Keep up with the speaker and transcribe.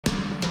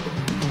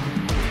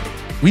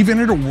We've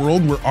entered a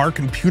world where our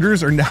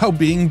computers are now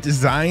being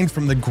designed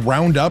from the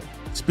ground up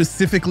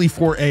specifically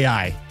for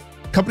AI.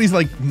 Companies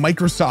like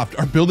Microsoft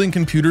are building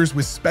computers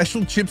with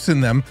special chips in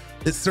them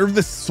that serve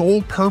the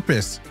sole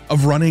purpose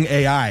of running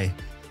AI.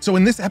 So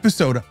in this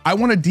episode, I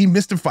want to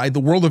demystify the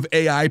world of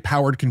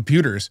AI-powered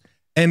computers.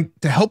 And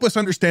to help us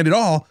understand it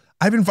all,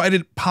 I've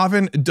invited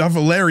Pavan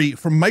Davalere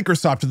from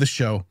Microsoft to the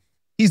show.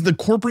 He's the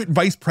corporate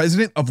vice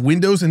president of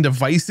Windows and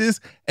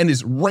Devices and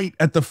is right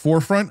at the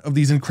forefront of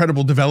these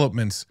incredible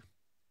developments.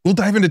 We'll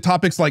dive into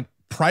topics like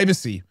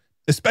privacy,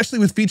 especially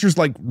with features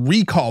like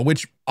Recall,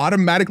 which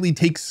automatically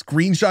takes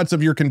screenshots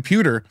of your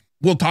computer.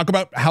 We'll talk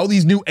about how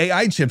these new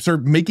AI chips are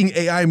making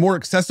AI more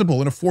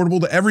accessible and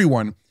affordable to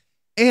everyone.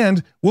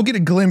 And we'll get a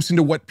glimpse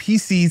into what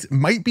PCs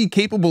might be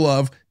capable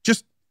of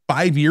just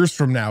 5 years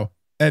from now.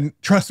 And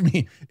trust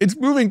me, it's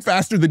moving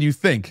faster than you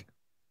think.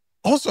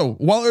 Also,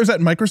 while I was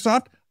at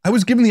Microsoft, I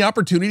was given the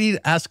opportunity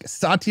to ask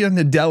Satya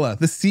Nadella,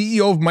 the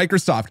CEO of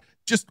Microsoft,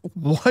 just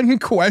one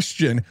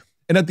question.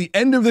 And at the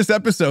end of this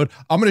episode,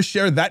 I'm going to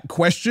share that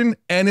question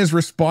and his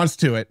response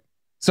to it.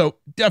 So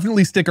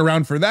definitely stick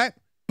around for that.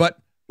 But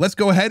let's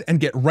go ahead and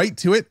get right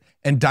to it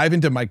and dive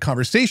into my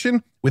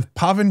conversation with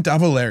Pavan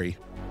Davalere.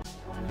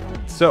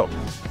 So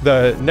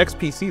the next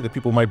PC that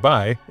people might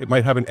buy, it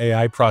might have an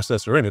AI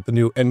processor in it, the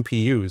new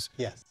NPUs.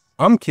 Yes.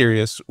 I'm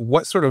curious,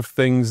 what sort of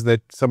things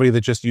that somebody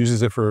that just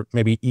uses it for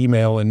maybe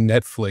email and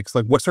Netflix,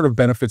 like what sort of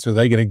benefits are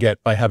they going to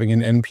get by having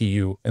an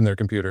NPU in their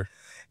computer?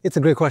 It's a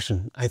great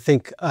question. I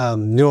think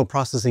neural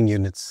processing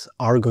units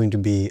are going to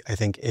be, I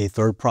think, a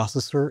third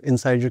processor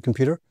inside your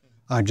computer.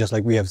 Just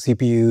like we have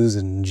CPUs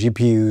and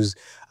GPUs,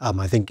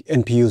 I think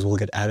NPUs will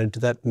get added to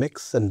that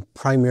mix, and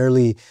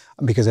primarily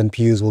because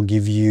NPUs will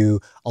give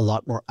you a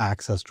lot more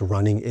access to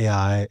running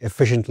AI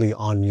efficiently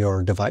on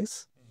your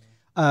device.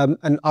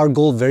 And our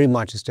goal very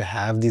much is to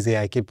have these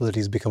AI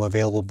capabilities become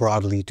available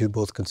broadly to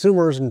both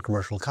consumers and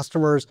commercial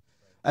customers,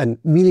 and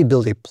really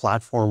build a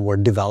platform where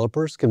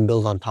developers can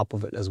build on top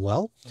of it as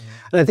well.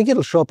 And I think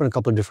it'll show up in a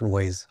couple of different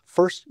ways.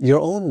 First, your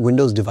own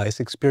Windows device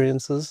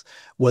experiences,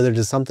 whether it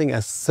is something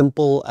as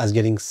simple as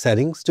getting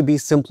settings to be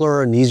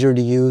simpler and easier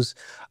to use,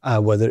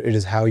 whether it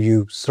is how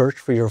you search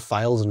for your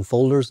files and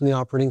folders in the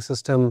operating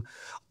system,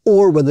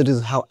 or whether it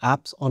is how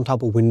apps on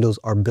top of Windows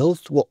are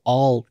built, will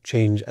all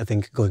change, I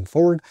think, going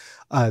forward.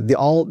 I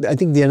think at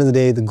the end of the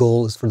day, the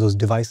goal is for those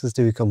devices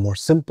to become more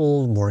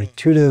simple, more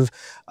intuitive,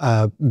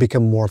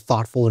 become more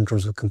thoughtful in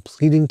terms of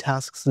completing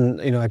tasks and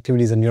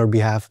activities on your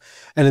behalf.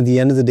 And at the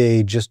end of the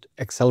day, just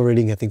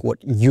accelerating, I think, what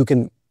you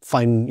can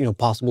find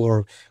possible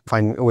or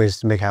find ways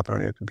to make happen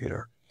on your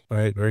computer.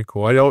 Right, very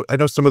cool. I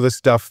know some of the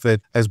stuff that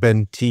has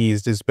been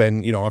teased has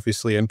been,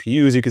 obviously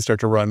NPUs, you can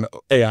start to run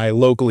AI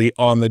locally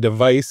on the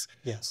device.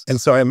 Yes. And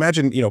so I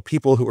imagine,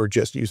 people who are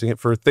just using it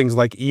for things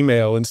like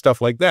email and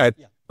stuff like that,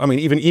 yeah. I mean,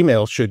 even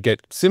email should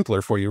get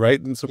simpler for you, right?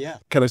 And so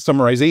kind of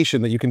summarization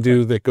that you can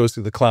do that goes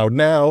through the cloud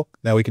now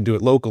we can do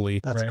it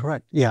locally. That's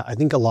correct. Yeah, I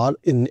think a lot,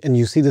 and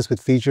you see this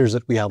with features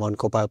that we have on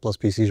Copilot Plus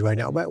PCs right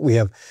now, but we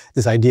have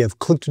this idea of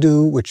click to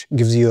do, which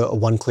gives you a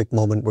one-click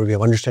moment where we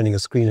have understanding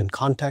of screen and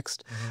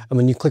context. And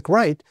when you click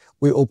right,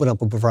 we open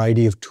up a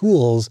variety of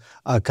tools,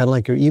 kind of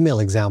like your email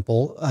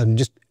example,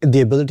 just the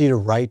ability to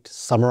write,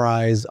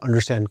 summarize,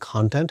 understand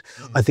content,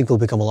 I think will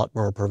become a lot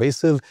more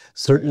pervasive.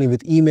 Certainly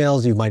with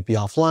emails, you might be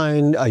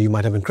offline, you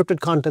might have encrypted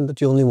content that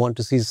you only want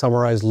to see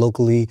summarized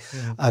locally.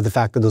 The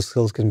fact that those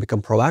skills can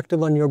become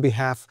proactive on your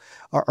behalf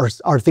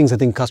are things I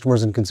think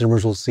customers and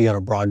consumers will see on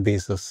a broad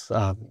basis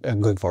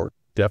going forward.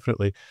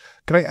 Definitely.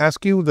 Can I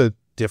ask you the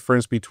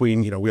difference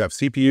between, we have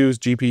CPUs,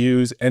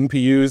 GPUs,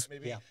 NPUs?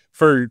 Yeah.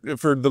 For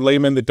the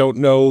laymen that don't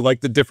know,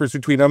 like the difference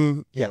between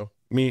them,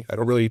 me, I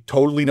don't really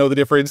totally know the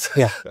difference.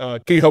 Yeah.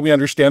 Can you help me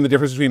understand the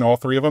difference between all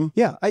three of them?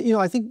 Yeah,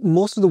 I think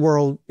most of the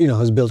world,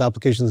 has built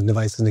applications and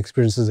devices and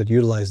experiences that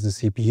utilize the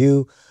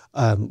CPU.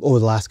 Over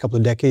the last couple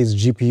of decades,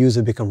 GPUs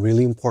have become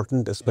really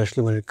important,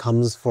 especially when it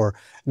comes for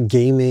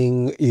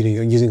gaming,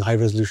 using high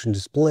resolution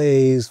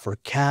displays, for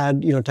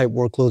CAD, type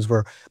workloads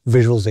where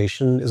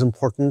visualization is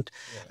important.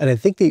 And I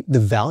think the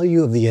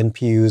value of the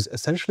NPUs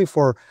essentially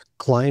for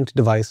client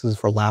devices,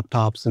 for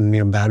laptops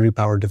and battery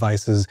powered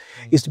devices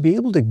is to be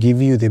able to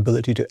give you the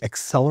ability to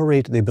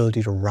accelerate the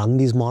ability to run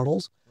these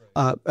models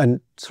and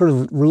sort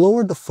of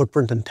lower the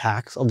footprint and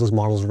tax of those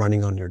models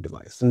running on your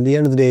device. And at the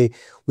end of the day,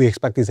 we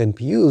expect these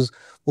NPUs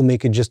will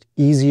make it just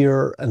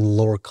easier and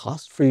lower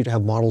cost for you to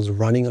have models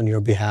running on your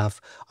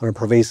behalf on a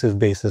pervasive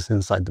basis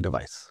inside the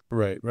device.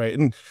 Right.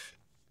 And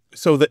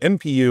so the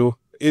NPU,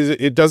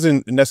 it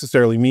doesn't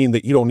necessarily mean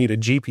that you don't need a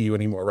GPU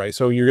anymore, right?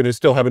 So you're going to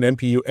still have an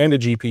NPU and a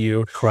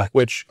GPU. Correct.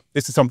 Which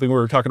this is something we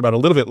were talking about a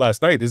little bit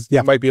last night, is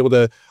you might be able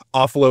to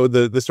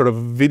offload the sort of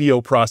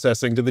video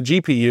processing to the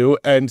GPU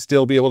and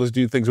still be able to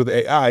do things with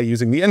AI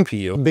using the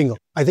NPU. Bingo.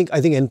 I think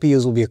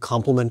NPUs will be a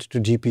complement to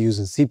GPUs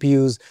and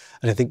CPUs.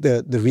 And I think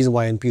the reason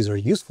why NPUs are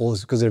useful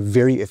is because they're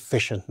very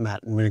efficient,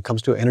 Matt, when it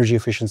comes to energy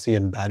efficiency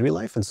and battery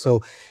life. And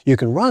so you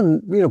can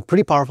run,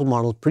 pretty powerful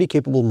models, pretty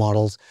capable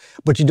models,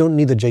 but you don't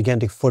need the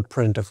gigantic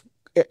footprint of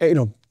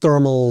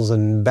thermals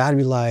and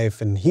battery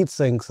life and heat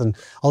sinks and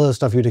all the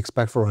stuff you'd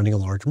expect for running a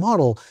large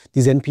model.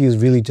 These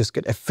NPUs really just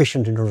get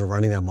efficient in terms of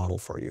running that model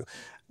for you.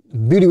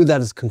 Beauty with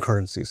that is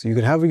concurrency. So you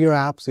could have your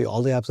apps,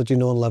 all the apps that you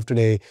know and love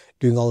today,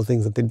 doing all the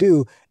things that they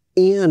do,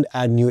 and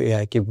add new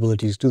AI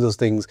capabilities to those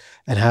things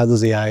and have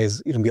those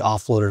AIs be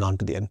offloaded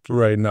onto the NPU.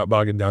 Right, not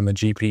bogging down the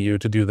GPU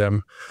to do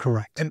them.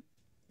 Correct. And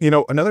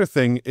another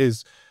thing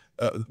is,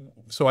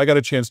 so I got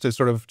a chance to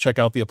sort of check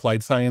out the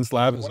applied science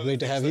lab. It was great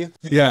to have you.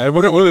 Yeah, and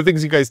one of the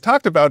things you guys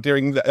talked about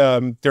during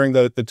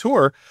the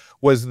tour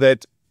was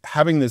that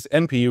having this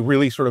NPU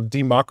really sort of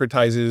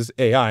democratizes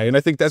AI. And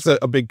I think that's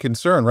a big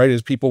concern, right?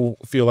 Is people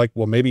feel like,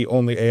 well, maybe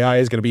only AI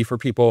is going to be for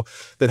people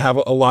that have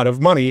a lot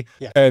of money,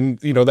 and,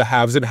 the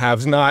haves and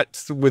have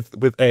nots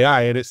with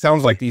AI. And it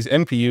sounds like these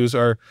NPUs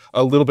are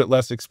a little bit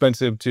less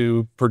expensive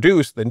to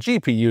produce than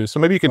GPUs. So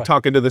maybe you can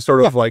talk into the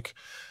sort of like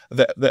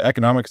the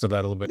economics of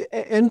that a little bit.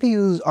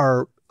 NPUs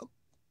are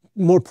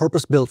more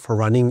purpose-built for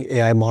running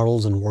AI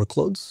models and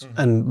workloads.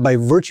 And by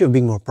virtue of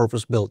being more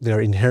purpose-built,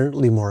 they're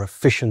inherently more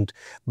efficient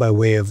by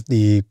way of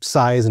the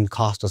size and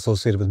cost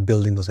associated with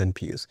building those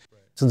NPUs.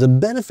 So the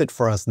benefit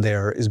for us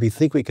there is we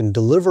think we can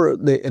deliver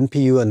the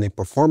NPU and the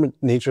performant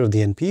nature of the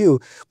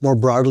NPU more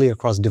broadly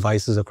across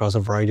devices, across a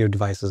variety of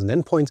devices and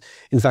endpoints.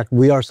 In fact,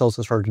 we ourselves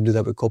have started to do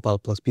that with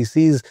Copilot Plus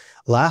PCs.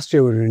 Last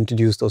year, when we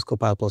introduced those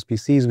Copilot Plus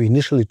PCs, we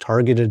initially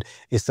targeted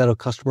a set of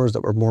customers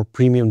that were more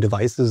premium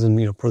devices and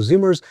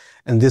prosumers.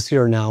 And this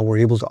year now, we're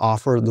able to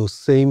offer those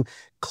same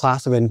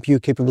class of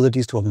NPU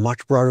capabilities to a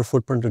much broader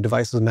footprint of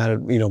devices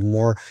at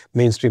more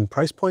mainstream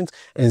price points.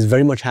 And it's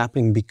very much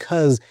happening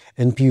because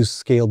NPUs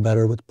scale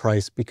better with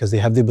price because they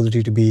have the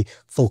ability to be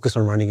focused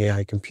on running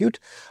AI compute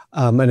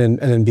and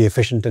then be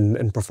efficient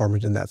and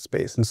performant in that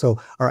space. And so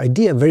our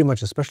idea very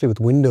much, especially with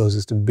Windows,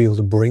 is to be able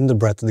to bring the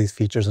breadth of these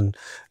features and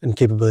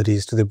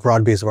capabilities to the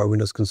broad base of our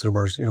Windows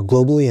consumers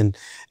globally,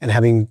 and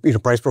having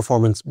price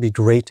performance be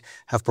great,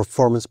 have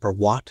performance per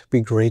watt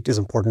be great is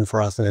important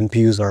for us, and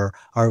NPUs are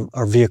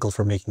our vehicle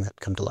for making that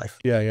come to life.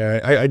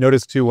 Yeah. I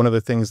noticed too, one of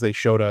the things they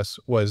showed us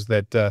was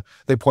that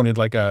they pointed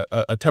like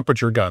a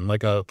temperature gun,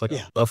 like a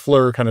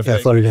FLIR kind of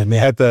thing gun,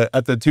 at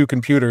the two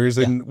computers,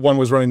 and one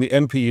was running the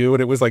NPU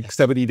and it was like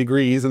 70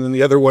 degrees, and then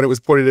the other one it was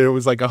pointed at, it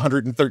was like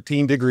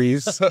 113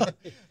 degrees.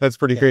 That's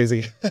pretty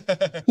crazy.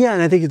 Yeah,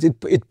 and I think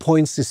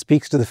it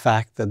speaks to the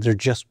fact that they're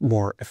just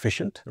more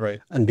efficient. Right.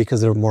 And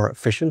because they're more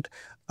efficient,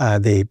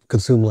 they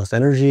consume less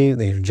energy,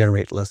 they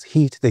generate less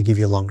heat, they give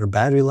you a longer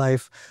battery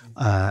life,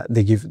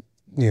 they give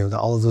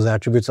all of those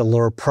attributes a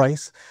lower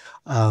price.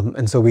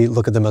 And so we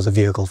look at them as a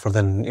vehicle for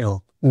then,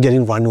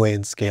 getting runway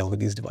and scale with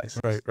these devices.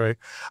 Right.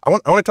 I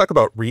want to talk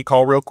about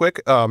recall real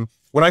quick.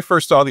 When I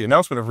first saw the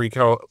announcement of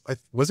recall,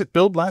 was it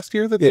Build last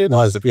year that they did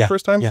the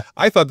first time? Yeah.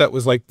 I thought that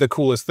was like the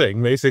coolest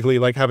thing, basically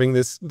like having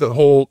the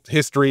whole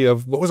history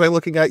of what was I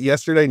looking at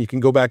yesterday, and you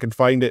can go back and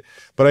find it.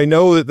 But I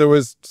know that there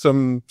was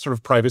some sort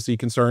of privacy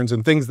concerns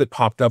and things that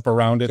popped up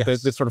around it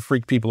that sort of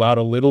freaked people out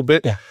a little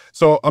bit. Yeah.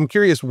 So I'm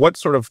curious what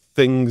sort of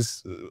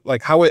things,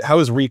 like how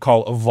has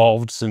recall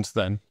evolved since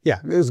then? Yeah,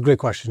 it was a great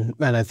question.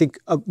 And I think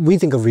we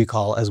think of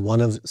recall as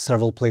one of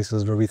several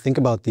places where we think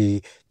about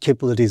the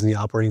capabilities in the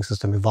operating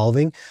system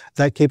evolving.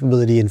 That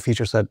capability and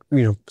feature set,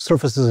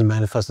 surfaces and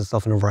manifests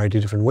itself in a variety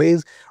of different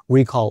ways.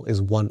 Recall is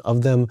one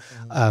of them.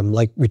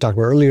 Like we talked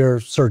about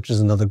earlier, search is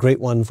another great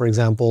one, for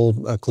example.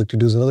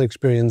 Click-to-do is another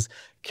experience.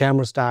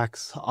 Camera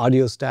stacks,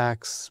 audio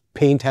stacks,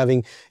 Paint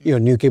having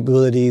new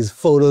capabilities,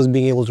 photos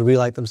being able to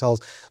relight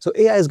themselves. So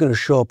AI is going to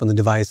show up on the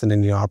device and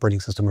in your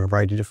operating system in a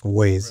variety of different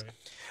ways. Right.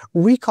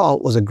 Recall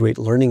was a great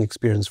learning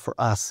experience for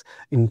us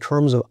in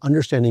terms of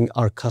understanding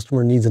our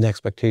customer needs and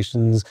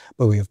expectations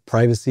by way of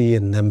privacy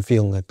and them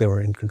feeling like they were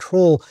in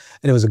control.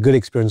 And it was a good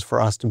experience for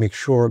us to make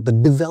sure the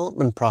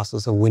development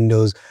process of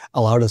Windows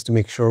allowed us to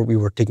make sure we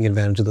were taking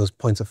advantage of those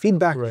points of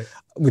feedback,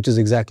 which is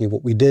exactly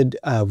what we did.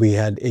 We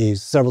had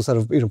several set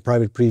of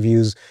private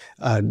previews,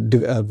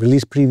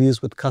 release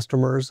previews with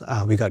customers.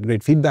 We got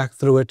great feedback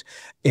through it,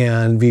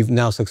 and we've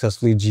now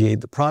successfully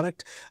GA'd the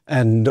product.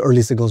 And the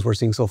early signals we're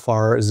seeing so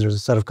far is there's a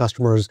set of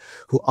customers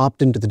who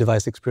opt into the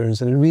device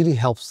experience, and it really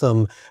helps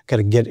them kind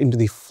of get into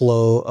the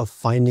flow of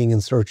finding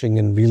and searching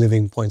and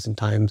reliving points and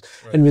times,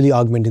 and really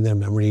augmenting their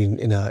memory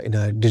in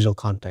a digital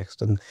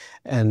context.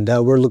 And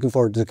we're looking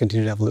forward to the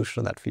continued evolution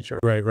of that feature.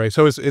 Right.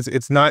 So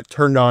it's not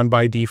turned on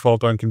by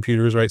default on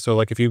computers, right? So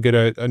like if you get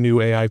a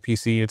new AI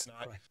PC, it's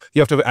not,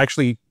 you have to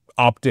actually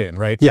opt in,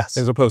 right? Yes.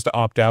 As opposed to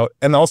opt out.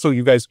 And also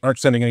you guys aren't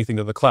sending anything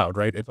to the cloud,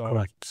 right? It's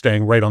all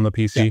staying right on the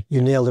PC. Yeah,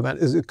 you nailed it, Matt.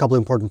 There's a couple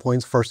of important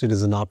points. First, it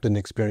is an opt-in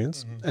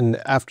experience.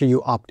 And after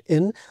you opt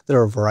in, there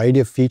are a variety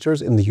of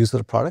features in the use of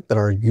the product that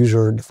are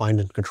user-defined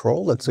and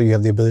controlled. And so you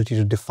have the ability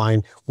to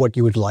define what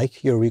you would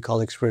like your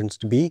recall experience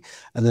to be.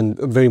 And then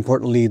very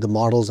importantly, the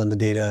models and the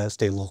data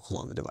stay local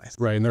on the device.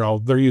 Right. And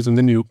they're using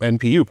the new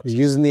NPU. You're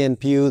using the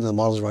NPU, the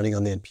model's running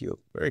on the NPU.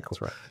 Very cool.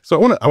 That's right. So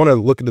I want to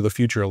look into the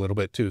future a little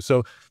bit too.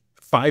 So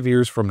 5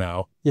 years from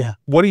now,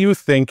 what do you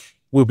think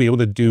we'll be able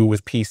to do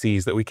with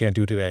PCs that we can't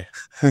do today?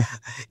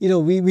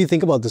 We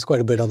think about this quite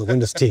a bit on the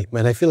Windows team,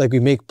 and I feel like we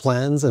make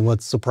plans, and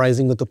what's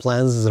surprising with the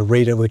plans is the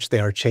rate at which they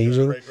are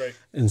changing. Right.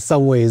 In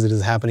some ways, it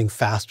is happening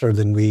faster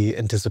than we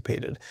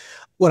anticipated.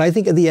 What I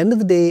think at the end of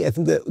the day, I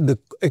think that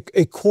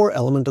a core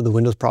element of the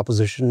Windows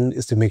proposition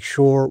is to make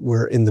sure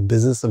we're in the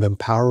business of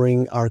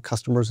empowering our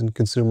customers and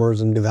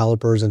consumers and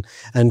developers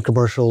and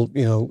commercial,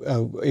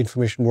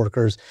 information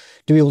workers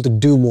to be able to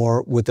do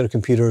more with their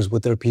computers,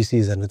 with their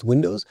PCs, and with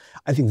Windows.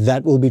 I think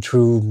that will be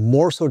true,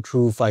 more so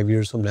true 5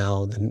 years from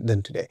now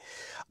than today.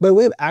 By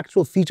way of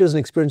actual features and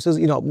experiences,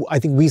 I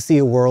think we see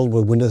a world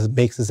where Windows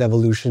makes this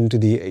evolution to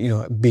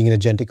the, being an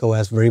agentic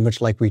OS, very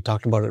much like we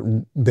talked about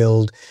it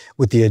build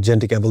with the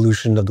agentic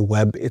evolution of the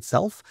web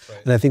itself. Right.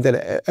 And I think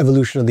that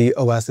evolution of the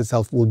OS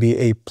itself will be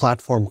a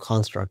platform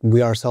construct.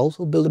 We ourselves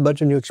will build a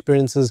bunch of new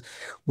experiences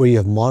where you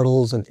have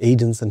models and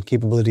agents and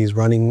capabilities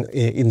running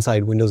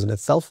inside Windows in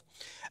itself.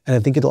 And I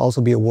think it'll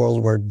also be a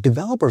world where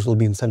developers will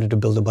be incented to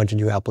build a bunch of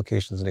new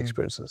applications and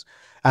experiences.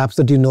 Apps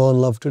that you know and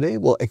love today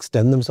will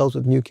extend themselves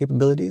with new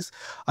capabilities.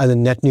 Either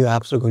net new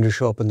apps are going to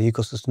show up in the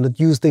ecosystem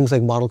that use things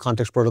like Model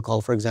Context Protocol,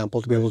 for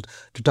example, to be able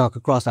to talk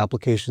across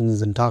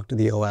applications and talk to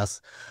the OS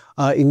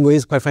in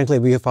ways, quite frankly,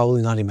 we have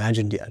probably not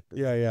imagined yet.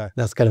 Yeah.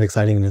 That's kind of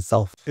exciting in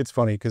itself. It's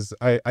funny because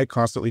I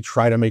constantly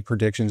try to make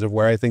predictions of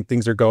where I think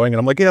things are going. And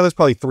I'm like, yeah, that's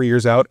probably 3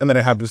 years out. And then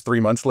it happens 3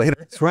 months later.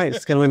 That's right.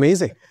 It's kind of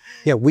amazing.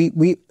 Yeah,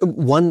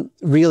 one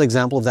real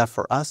example of that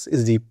for us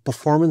is the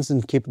performance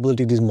and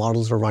capability these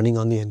models are running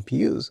on the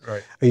NPUs.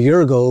 Right. A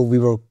year ago, we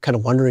were kind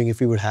of wondering if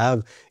we would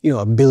have,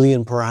 a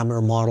billion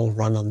parameter model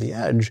run on the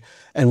edge.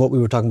 And what we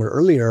were talking about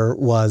earlier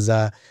was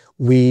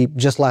we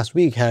just last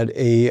week had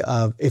a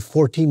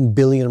 14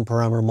 billion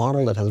parameter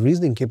model that has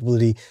reasoning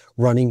capability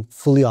running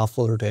fully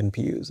offloaded to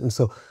NPUs. And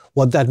so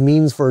what that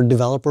means for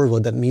developers,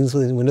 what that means for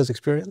the Windows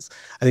experience,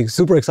 I think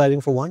super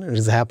exciting for one, and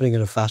it's happening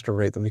at a faster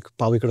rate than we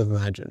probably could have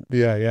imagined.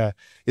 Yeah.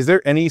 Is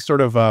there any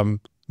sort of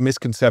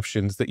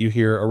misconceptions that you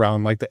hear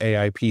around like the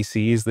AI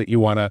PCs that you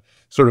want to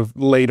sort of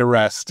lay to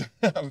rest?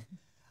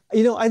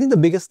 I think the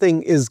biggest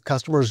thing is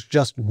customers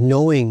just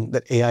knowing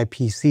that AI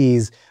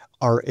PCs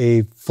are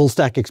a full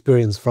stack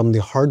experience from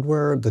the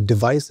hardware, the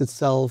device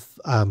itself.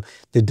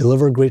 They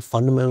deliver great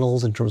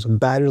fundamentals in terms of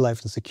battery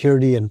life and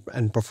security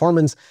and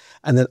performance.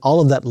 And then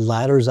all of that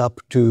ladders up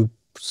to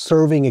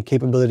serving a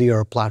capability or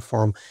a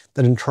platform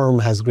that in turn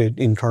has great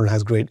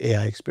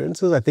AI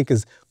experiences, I think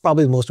is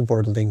probably the most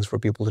important things for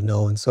people to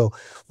know. And so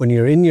when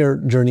you're in your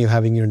journey of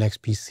having your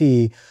next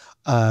PC,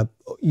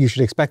 you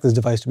should expect this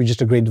device to be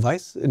just a great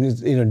device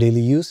in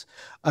daily use.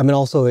 And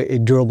also a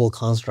durable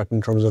construct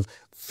in terms of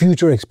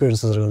future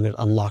experiences that are going to get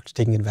unlocked,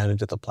 taking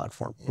advantage of the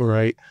platform.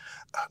 Right.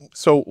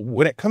 So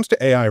when it comes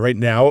to AI right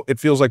now, it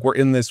feels like we're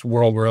in this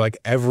world where like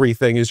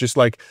everything is just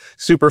like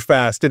super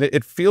fast. And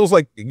it feels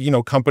like,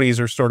 companies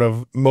are sort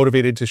of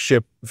motivated to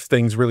ship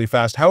things really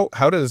fast. How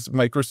does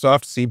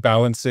Microsoft see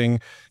balancing,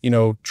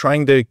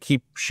 trying to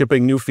keep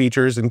shipping new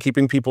features and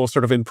keeping people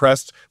sort of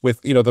impressed with,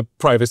 the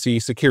privacy,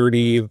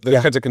 security, the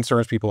kinds of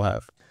concerns people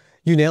have?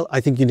 I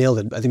think you nailed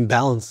it. I think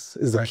balance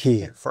is the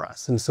key for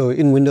us. And so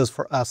in Windows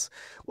for us,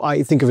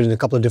 I think of it in a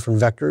couple of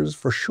different vectors.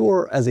 For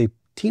sure, as a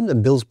team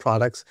that builds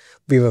products,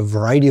 we have a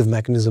variety of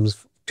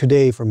mechanisms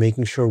today for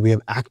making sure we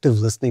have active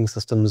listening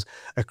systems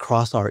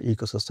across our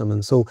ecosystem.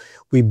 And so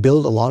we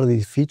build a lot of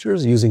these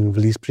features using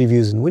release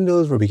previews in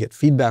Windows where we get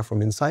feedback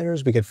from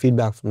insiders, we get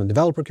feedback from the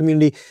developer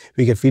community,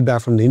 we get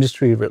feedback from the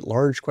industry writ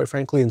large, quite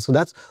frankly. And so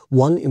that's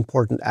one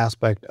important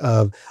aspect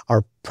of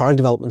our product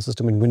development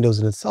system in Windows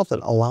in itself that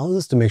allows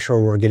us to make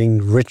sure we're getting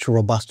rich,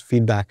 robust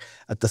feedback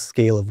at the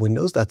scale of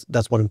Windows.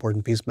 That's one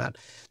important piece, Matt.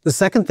 The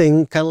second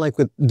thing, kind of like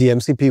with the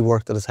MCP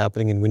work that is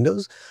happening in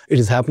Windows, it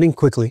is happening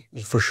quickly.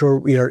 For sure,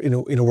 we are in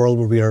a world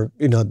where we are,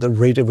 the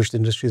rate at which the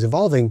industry is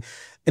evolving.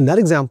 In that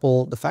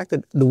example, the fact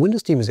that the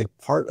Windows team is a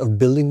part of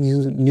building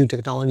these new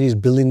technologies,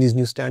 building these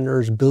new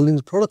standards, building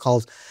these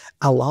protocols,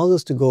 allows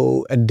us to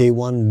go at day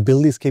one,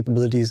 build these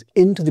capabilities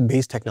into the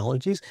base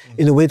technologies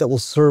in a way that will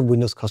serve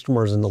Windows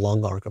customers in the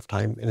long arc of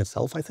time in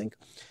itself, I think.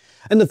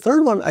 And the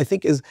third one, I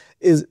think, is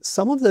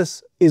some of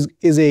this is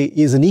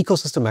an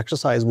ecosystem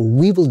exercise where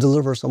we will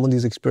deliver some of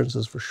these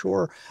experiences for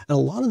sure. And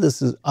a lot of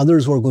this is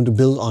others who are going to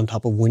build on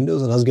top of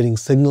Windows and us getting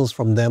signals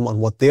from them on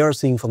what they are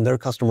seeing from their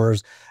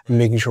customers and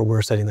making sure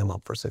we're setting them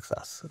up for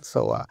success.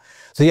 So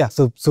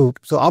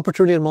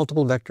opportunity on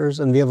multiple vectors,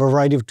 and we have a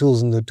variety of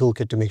tools in the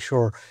toolkit to make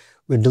sure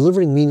we're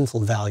delivering meaningful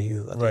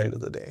value at the end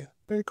of the day.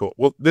 Very cool.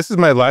 Well, this is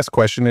my last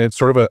question, and it's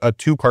sort of a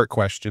two-part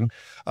question.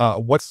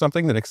 What's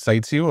something that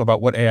excites you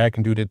about what AI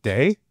can do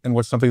today, and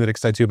what's something that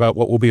excites you about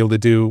what we'll be able to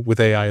do with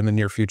AI in the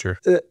near future?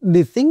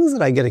 The things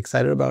that I get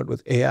excited about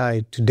with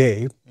AI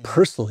today,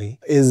 personally,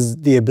 is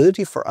the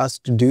ability for us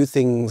to do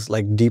things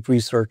like deep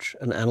research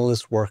and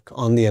analyst work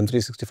on the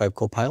M365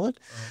 Copilot.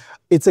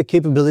 It's a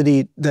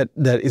capability that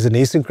is an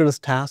asynchronous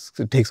task.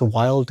 It takes a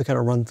while to kind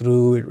of run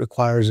through. It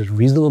requires a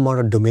reasonable amount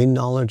of domain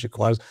knowledge. It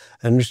requires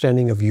an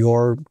understanding of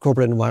your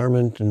corporate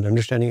environment and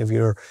understanding of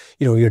your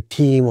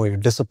team or your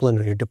discipline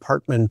or your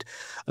department.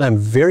 And I'm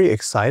very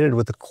excited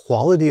with the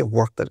quality of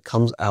work that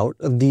comes out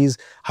of these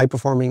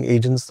high-performing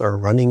agents that are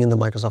running in the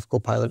Microsoft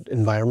Copilot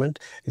environment,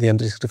 the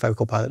M365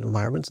 Copilot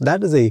environments,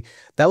 that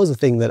was a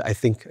thing that I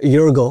think a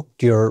year ago,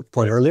 to your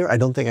point earlier, I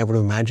don't think I would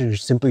have imagined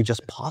it's simply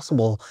just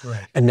possible.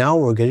 Right. And now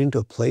we're getting to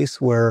a place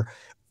where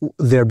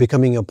they're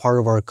becoming a part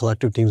of our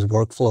collective team's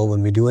workflow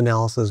when we do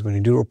analysis, when we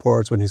do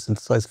reports, when we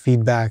synthesize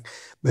feedback,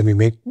 when we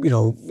make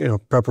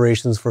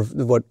preparations for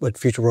what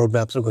future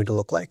roadmaps are going to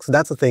look like. So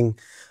that's a thing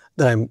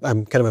that I'm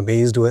kind of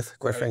amazed with,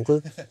 quite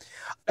frankly.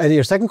 And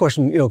your second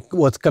question,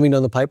 what's coming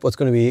down the pipe, what's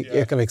going to be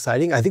kind of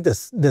exciting? I think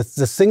the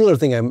singular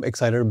thing I'm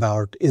excited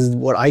about is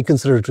what I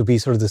consider to be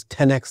sort of this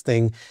 10x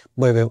thing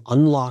by way of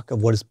unlock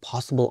of what is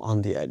possible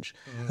on the edge.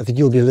 I think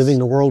you'll be living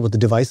in a world where the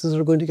devices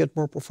are going to get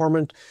more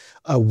performant.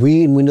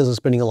 We in Windows are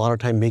spending a lot of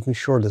time making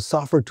sure the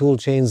software tool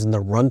chains and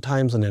the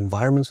runtimes and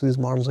environments for these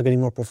models are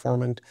getting more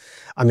performant.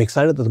 I'm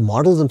excited that the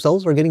models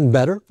themselves are getting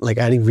better, like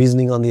adding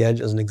reasoning on the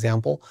edge as an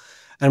example.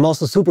 And I'm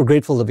also super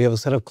grateful that we have a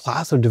set of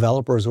class of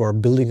developers who are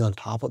building on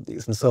top of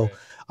these. And so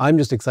I'm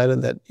just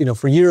excited that,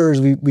 for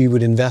years we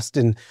would invest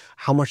in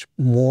how much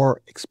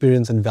more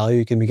experience and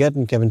value can we get.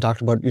 And Kevin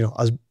talked about,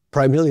 us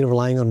primarily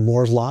relying on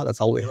Moore's Law. That's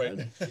all we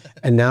had.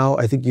 And now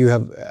I think you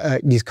have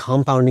these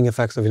compounding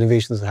effects of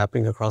innovations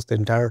happening across the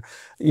entire,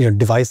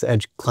 device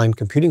edge client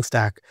computing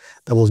stack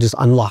that will just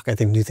unlock, I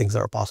think, new things that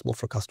are possible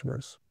for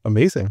customers.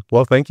 Amazing.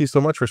 Well, thank you so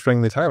much for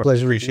spending the time.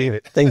 Pleasure. Appreciate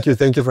it. Thank you.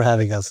 Thank you for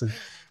having us.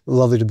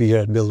 Lovely to be here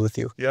at Build with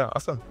you. Yeah,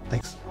 awesome.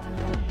 Thanks.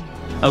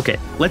 Okay,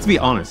 let's be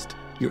honest.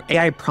 Your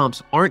AI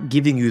prompts aren't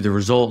giving you the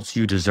results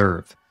you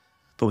deserve.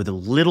 But with a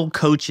little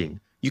coaching,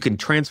 you can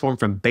transform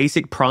from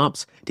basic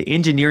prompts to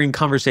engineering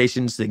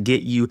conversations that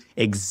get you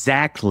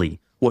exactly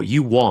what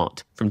you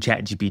want from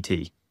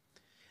ChatGPT.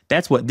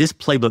 That's what this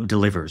playbook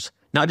delivers.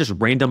 Not just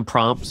random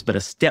prompts, but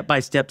a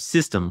step-by-step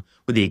system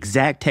with the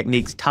exact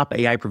techniques top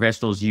AI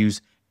professionals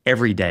use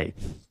every day.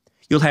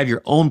 You'll have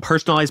your own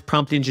personalized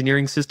prompt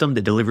engineering system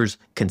that delivers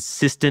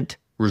consistent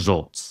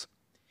results.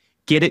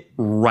 Get it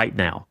right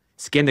now.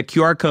 Scan the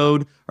QR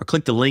code or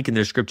click the link in the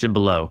description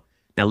below.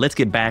 Now let's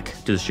get back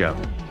to the show.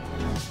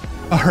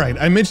 All right,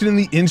 I mentioned in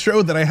the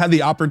intro that I had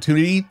the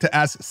opportunity to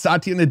ask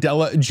Satya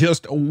Nadella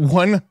just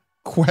one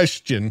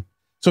question.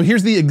 So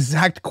here's the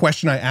exact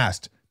question I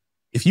asked.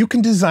 If you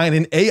can design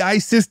an AI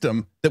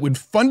system that would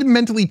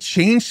fundamentally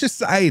change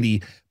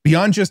society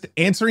beyond just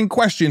answering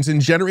questions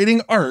and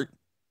generating art,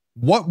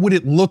 what would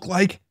it look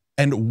like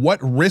and what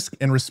risk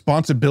and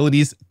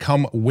responsibilities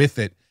come with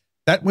it?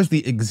 That was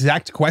the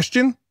exact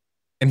question.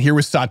 And here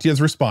was Satya's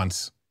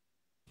response.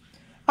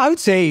 I would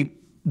say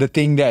the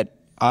thing that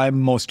I'm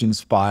most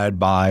inspired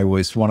by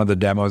was one of the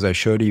demos I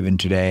showed even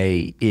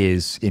today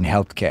is in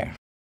healthcare.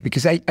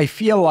 Because I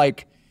feel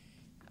like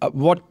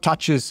what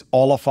touches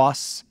all of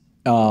us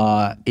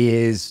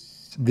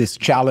is this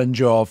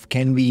challenge of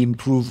can we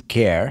improve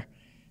care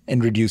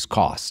and reduce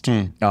cost.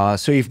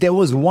 So if there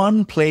was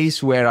one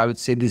place where I would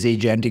say this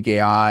agentic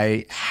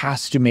AI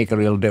has to make a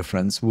real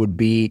difference would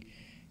be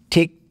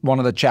take one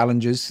of the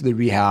challenges that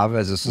we have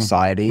as a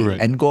society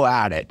and go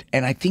at it.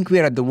 And I think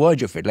we're at the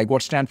verge of it. Like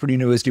what Stanford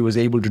University was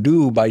able to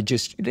do by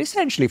just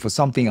essentially for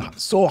something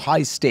so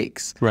high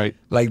stakes,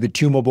 like the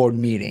tumor board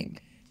meeting,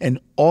 and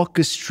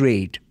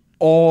orchestrate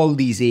all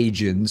these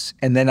agents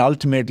and then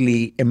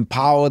ultimately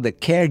empower the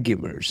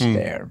caregivers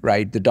there,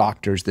 right? The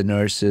doctors, the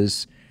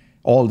nurses,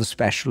 all the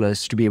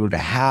specialists to be able to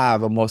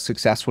have a more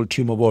successful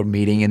tumor board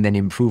meeting and then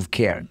improve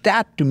care.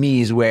 That to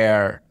me is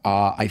where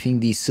I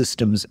think these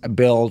systems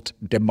built,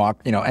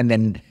 and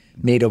then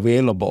made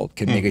available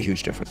can make a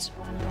huge difference.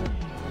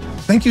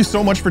 Thank you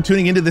so much for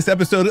tuning into this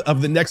episode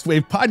of the Next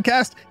Wave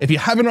podcast. If you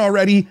haven't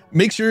already,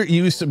 make sure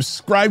you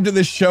subscribe to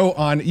this show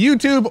on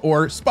YouTube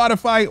or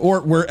Spotify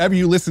or wherever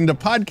you listen to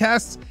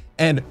podcasts.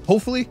 And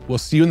hopefully we'll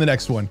see you in the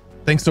next one.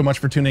 Thanks so much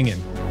for tuning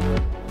in.